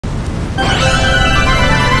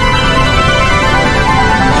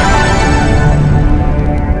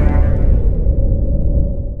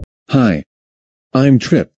Hi. I'm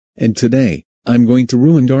Tripp, and today, I'm going to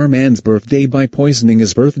ruin Darman's birthday by poisoning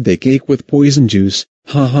his birthday cake with poison juice.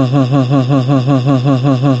 Ha ha ha ha ha ha ha ha ha ha ha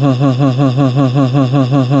ha ha ha ha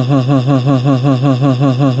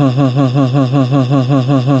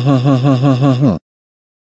ha ha ha.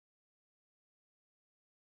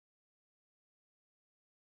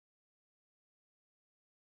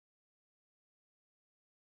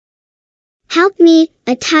 Help me,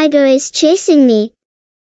 a tiger is chasing me.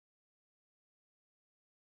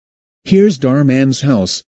 Here's Darman's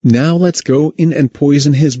house, now let's go in and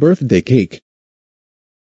poison his birthday cake.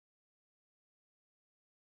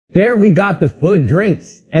 There we got the food,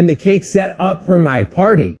 drinks, and the cake set up for my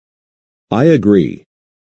party. I agree.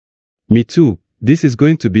 Me too, this is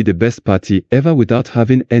going to be the best party ever without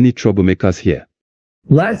having any troublemakers here.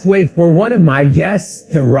 Let's wait for one of my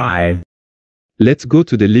guests to arrive. Let's go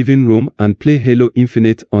to the living room and play Halo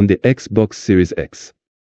Infinite on the Xbox Series X.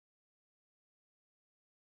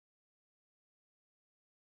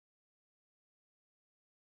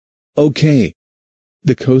 Okay.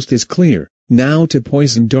 The coast is clear, now to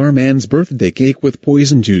poison Darman's birthday cake with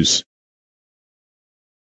poison juice.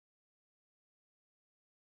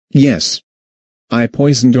 Yes. I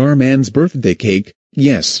poisoned Darman's birthday cake,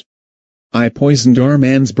 yes. I poisoned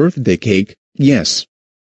Darman's birthday cake, yes.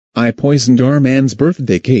 I poisoned Darman's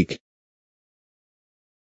birthday cake.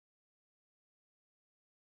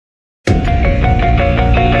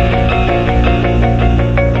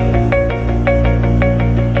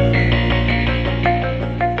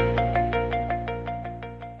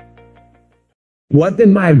 What if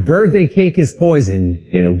my birthday cake is poisoned?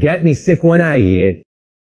 It'll get me sick when I eat it.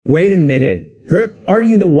 Wait a minute, Tripp, are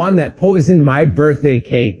you the one that poisoned my birthday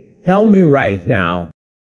cake? Tell me right now.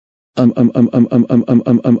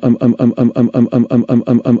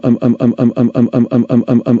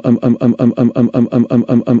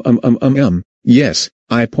 Yes,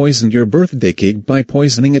 I poisoned your birthday cake by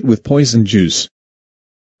poisoning it with poison juice.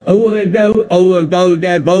 Trip,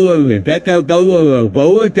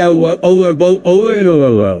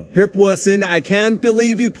 listen, I can't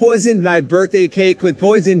believe you poisoned my birthday cake with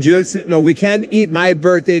poison juice. No, we can't eat my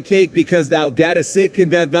birthday cake because thou get a sick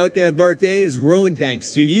and that birthday is ruined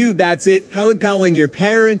thanks to you. That's it. I'm calling your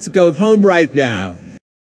parents. Go home right now.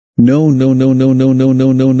 No.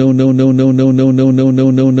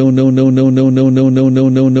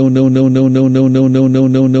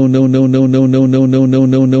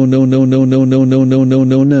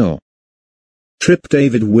 Tripp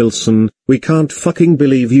David Wilson, we can't fucking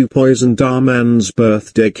believe you poisoned Darman's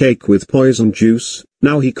birthday cake with poison juice.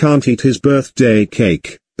 Now he can't eat his birthday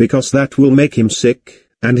cake, because that will make him sick,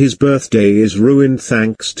 and his birthday is ruined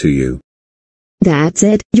thanks to you. That's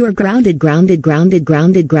it, you're grounded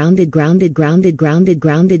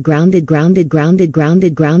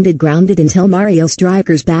until Mario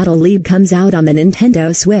Strikers Battle League comes out on the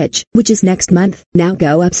Nintendo Switch, which is next month. Now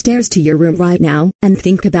go upstairs to your room right now, and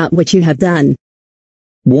think about what you have done.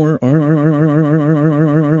 War.